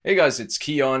Hey guys, it's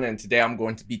Keon, and today I'm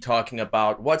going to be talking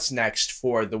about what's next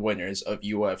for the winners of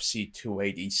UFC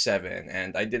 287.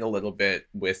 And I did a little bit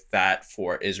with that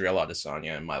for Israel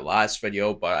Adesanya in my last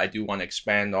video, but I do want to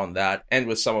expand on that and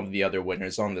with some of the other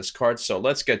winners on this card. So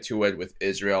let's get to it with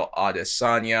Israel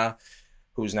Adesanya.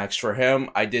 Who's next for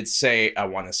him? I did say I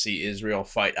want to see Israel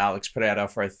fight Alex Pereira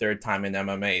for a third time in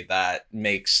MMA. That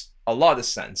makes a lot of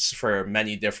sense for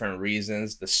many different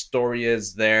reasons. The story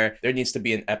is there. There needs to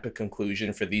be an epic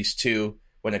conclusion for these two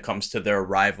when it comes to their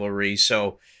rivalry.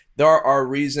 So there are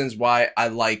reasons why I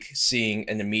like seeing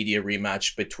an immediate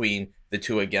rematch between the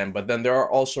two again, but then there are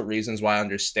also reasons why I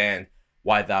understand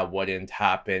why that wouldn't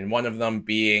happen. One of them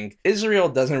being Israel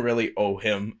doesn't really owe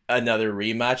him another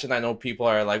rematch. And I know people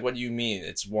are like, what do you mean?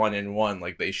 It's 1-1.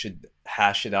 Like they should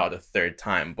hash it out a third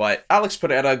time. But Alex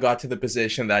Pereira got to the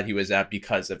position that he was at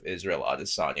because of Israel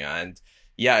Adesanya. And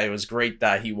yeah, it was great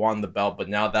that he won the belt. But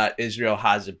now that Israel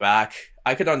has it back,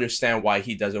 I could understand why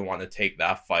he doesn't want to take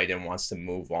that fight and wants to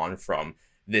move on from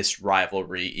this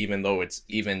rivalry, even though it's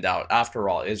evened out. After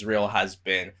all, Israel has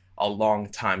been a long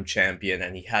time champion,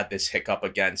 and he had this hiccup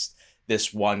against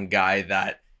this one guy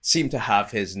that seemed to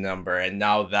have his number. And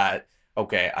now that,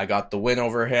 okay, I got the win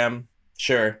over him,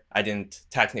 sure, I didn't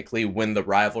technically win the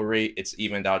rivalry. It's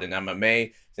evened out in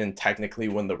MMA. Didn't technically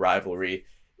win the rivalry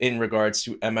in regards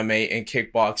to MMA and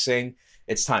kickboxing.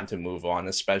 It's time to move on,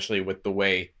 especially with the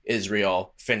way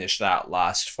Israel finished that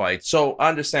last fight. So I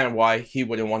understand why he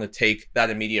wouldn't want to take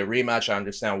that immediate rematch. I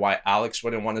understand why Alex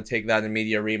wouldn't want to take that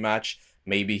immediate rematch.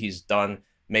 Maybe he's done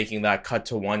making that cut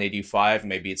to 185.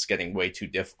 Maybe it's getting way too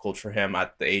difficult for him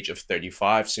at the age of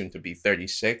 35, soon to be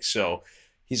 36. So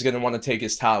he's going to want to take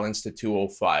his talents to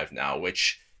 205 now,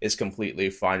 which is completely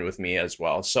fine with me as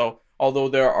well. So although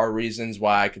there are reasons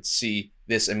why I could see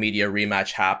this immediate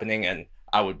rematch happening, and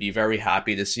I would be very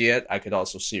happy to see it, I could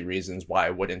also see reasons why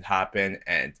it wouldn't happen.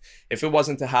 And if it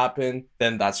wasn't to happen,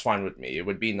 then that's fine with me. It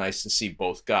would be nice to see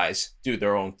both guys do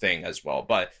their own thing as well.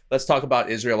 But let's talk about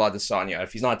Israel Adesanya.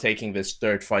 If he's not taking this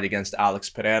third fight against Alex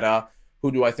Pereira,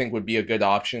 who do I think would be a good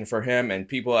option for him? And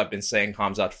people have been saying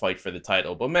Khamzat fight for the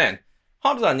title. But man,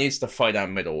 Khamzat needs to fight at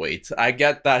middleweight. I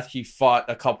get that he fought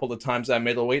a couple of times at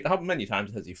middleweight. How many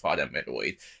times has he fought at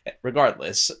middleweight?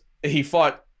 Regardless, he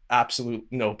fought absolute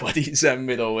nobodies at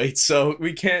middleweight, so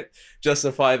we can't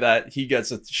justify that he gets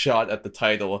a shot at the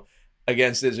title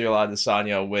against Israel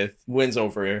Adesanya with wins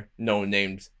over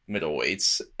no-named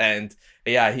middleweights. And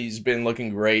yeah, he's been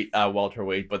looking great at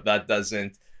welterweight, but that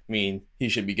doesn't mean he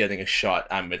should be getting a shot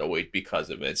at middleweight because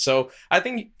of it. So I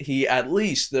think he, at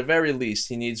least, the very least,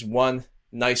 he needs one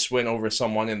nice win over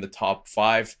someone in the top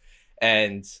five.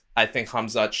 And I think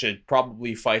Khamzat should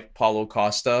probably fight Paulo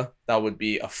Costa. That would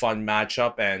be a fun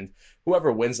matchup. And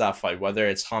whoever wins that fight, whether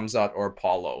it's Khamzat or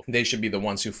Paulo, they should be the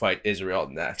ones who fight Israel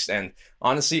next. And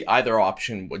honestly, either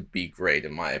option would be great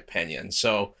in my opinion.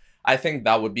 So I think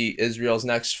that would be Israel's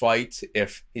next fight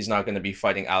if he's not going to be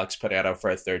fighting Alex Pereira for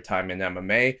a third time in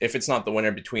MMA. If it's not the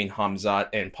winner between Khamzat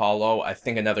and Paulo, I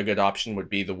think another good option would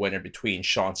be the winner between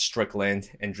Sean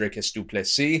Strickland and Dricus du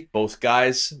Plessis. Both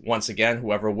guys, once again,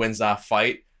 whoever wins that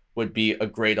fight would be a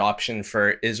great option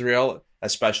for Israel,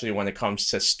 especially when it comes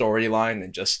to storyline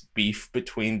and just beef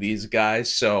between these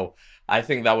guys. So I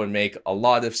think that would make a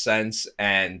lot of sense.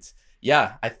 And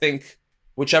yeah, I think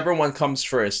whichever one comes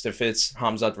first, if it's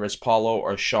Khamzat versus Paulo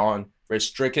or Sean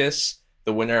versus Dricus,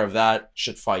 the winner of that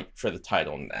should fight for the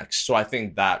title next. So I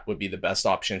think that would be the best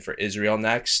option for Israel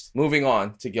next. Moving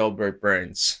on to Gilbert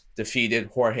Burns. Defeated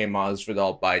Jorge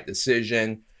Masvidal by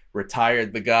decision.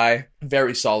 Retired the guy.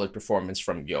 Very solid performance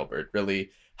from Gilbert.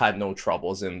 Really had no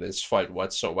troubles in this fight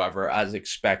whatsoever, as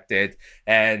expected.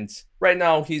 And right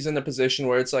now he's in a position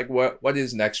where it's like, what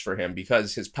is next for him?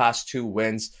 Because his past two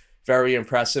wins, very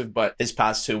impressive, but his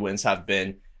past two wins have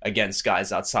been against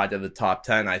guys outside of the top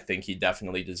 10. I think he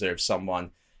definitely deserves someone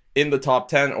in the top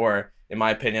 10, or in my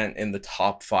opinion, in the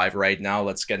top 5 right now.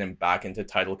 Let's get him back into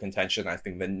title contention. I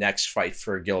think the next fight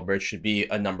for Gilbert should be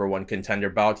a number 1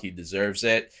 contender bout. He deserves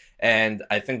it. And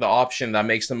I think the option that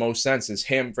makes the most sense is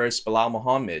him versus Belal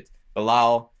Muhammad.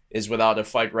 Belal is without a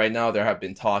fight right now. There have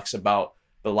been talks about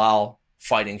Belal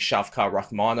fighting Shavkat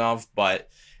Rakhmonov, but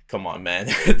come on, man.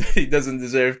 He doesn't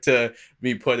deserve to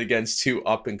be put against two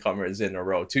up-and-comers in a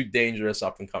row, two dangerous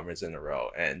up-and-comers in a row.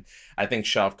 And I think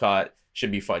Shavkat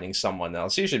should be fighting someone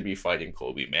else. He should be fighting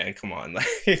Kobe, man. Come on.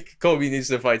 Like, Kobe needs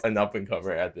to fight an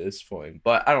up-and-comer at this point.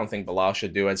 But I don't think Belal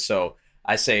should do it, so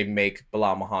I say make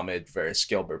Belal Muhammad versus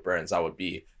Gilbert Burns. That would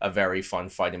be a very fun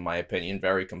fight, in my opinion.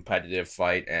 Very competitive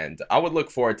fight, and I would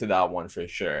look forward to that one for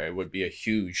sure. It would be a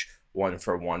huge one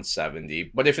for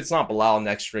 170. But if it's not Belal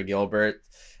next for Gilbert,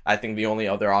 I think the only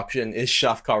other option is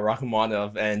Shavkat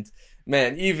Rakhmonov. And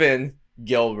man, even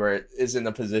Gilbert is in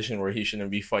a position where he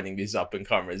shouldn't be fighting these up and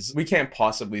comers. We can't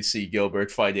possibly see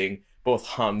Gilbert fighting both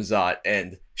Hamzat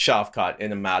and Shavkat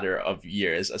in a matter of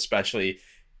years, especially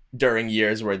during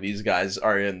years where these guys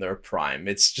are in their prime.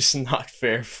 It's just not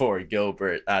fair for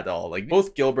Gilbert at all. Like,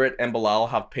 both Gilbert and Bilal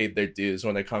have paid their dues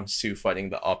when it comes to fighting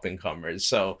the up and comers.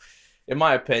 So, in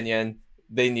my opinion,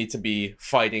 they need to be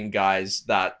fighting guys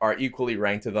that are equally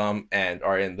ranked to them and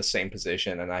are in the same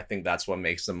position. And I think that's what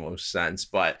makes the most sense.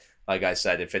 But like I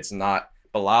said, if it's not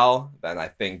Bilal, then I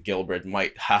think Gilbert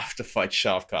might have to fight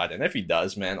Shavkat. And if he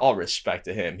does, man, all respect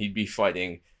to him. He'd be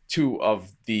fighting two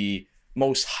of the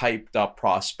most hyped up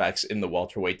prospects in the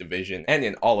welterweight division and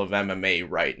in all of MMA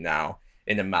right now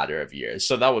in a matter of years.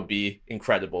 So that would be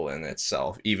incredible in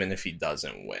itself, even if he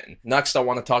doesn't win. Next, I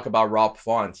want to talk about Rob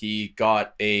Font. He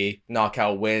got a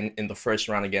knockout win in the first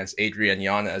round against Adrian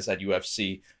Yanez at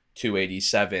UFC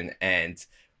 287, and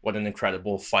what an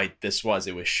incredible fight this was.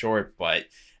 It was short, but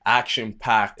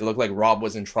action-packed. It looked like Rob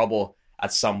was in trouble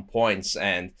at some points,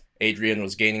 and Adrian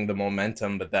was gaining the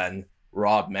momentum, but then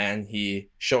Rob, man, he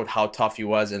showed how tough he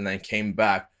was and then came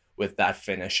back with that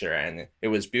finisher, and it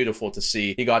was beautiful to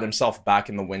see. He got himself back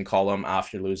in the win column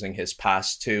after losing his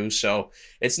past two, so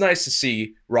it's nice to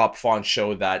see Rob Font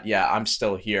show that, yeah, I'm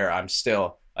still here, I'm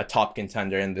still a top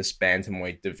contender in this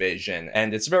bantamweight division,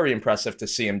 and it's very impressive to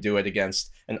see him do it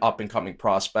against an up-and-coming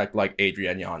prospect like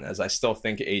Adrian Yanez. I still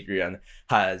think Adrian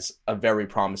has a very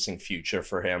promising future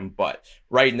for him, but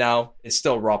right now, it's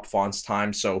still Rob Font's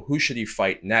time, so who should he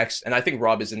fight next? And I think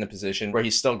Rob is in a position where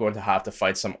he's still going to have to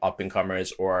fight some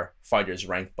up-and-comers or fighters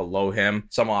ranked below him.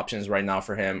 Some options right now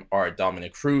for him are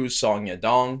Dominic Cruz, Song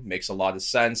Yadong. Makes a lot of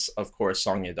sense. Of course,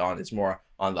 Song Yadong is more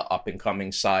on the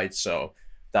up-and-coming side, so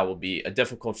that will be a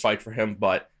difficult fight for him.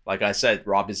 But like I said,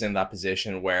 Rob is in that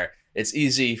position where it's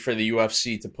easy for the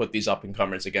UFC to put these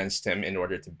up-and-comers against him in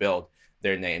order to build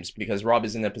their names, because Rob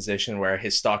is in a position where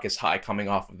his stock is high coming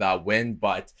off of that win,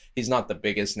 but he's not the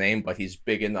biggest name, but he's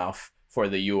big enough for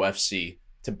the UFC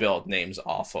to build names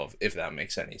off of, if that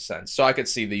makes any sense. So I could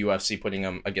see the UFC putting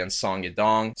him against Song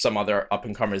Yadong. Some other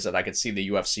up-and-comers that I could see the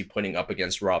UFC putting up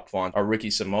against Rob Font are Ricky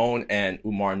Simone and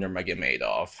Umar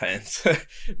Nurmagomedov.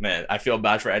 And man, I feel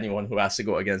bad for anyone who has to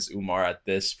go against Umar at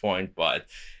this point, but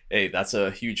hey, that's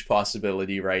a huge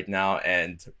possibility right now,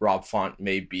 and Rob Font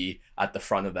may be at the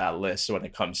front of that list when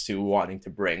it comes to wanting to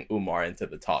bring Umar into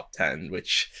the top 10,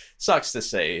 which sucks to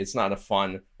say. It's not a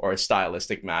fun or a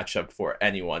stylistic matchup for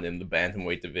anyone in the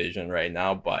bantamweight division right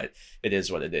now, but it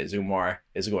is what it is. Umar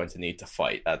is going to need to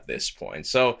fight at this point.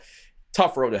 So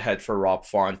tough road ahead for Rob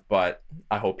Font, but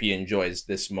I hope he enjoys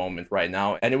this moment right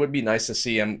now. And it would be nice to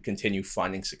see him continue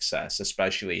finding success,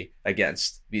 especially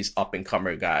against these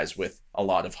up-and-comer guys with a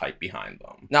lot of hype behind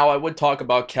them. Now, I would talk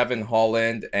about Kevin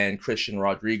Holland and Christian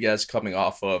Rodriguez coming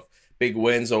off of big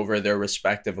wins over their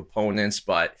respective opponents,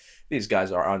 but these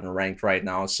guys are unranked right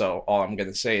now, so all I'm going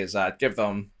to say is that give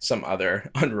them some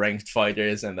other unranked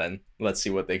fighters, and then let's see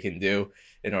what they can do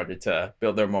in order to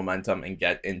build their momentum and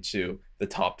get into the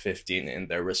top 15 in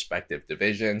their respective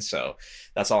divisions. So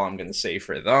that's all I'm going to say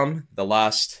for them. The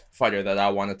last fighter that I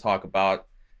want to talk about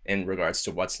in regards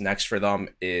to what's next for them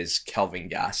is Kelvin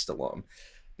Gastelum.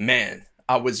 Man,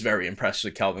 I was very impressed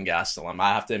with Kelvin Gastelum.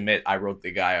 I have to admit, I wrote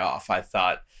the guy off. I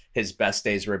thought his best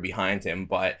days were behind him,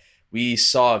 but we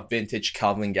saw vintage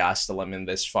Kelvin Gastelum in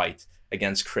this fight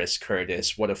against Chris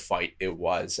Curtis. What a fight it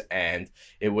was, and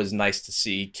it was nice to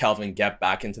see Kelvin get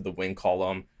back into the win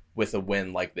column with a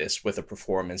win like this, with a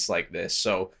performance like this.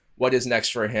 So what is next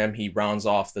for him? He rounds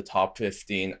off the top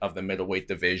 15 of the middleweight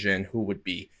division. Who would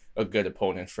be a good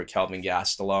opponent for Kelvin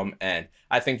Gastelum? And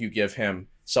I think you give him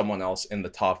someone else in the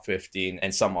top 15,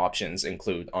 and some options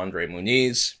include Andre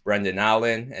Muniz, Brendan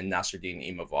Allen, and Nasruddin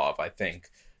Imavov. I think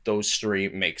those three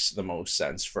makes the most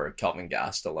sense for Kelvin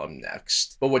Gastelum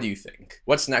next. But what do you think?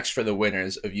 What's next for the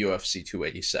winners of UFC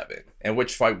 287? And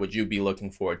which fight would you be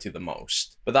looking forward to the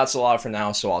most? But that's a lot for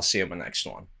now, so I'll see you in the next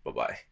one. Bye-bye.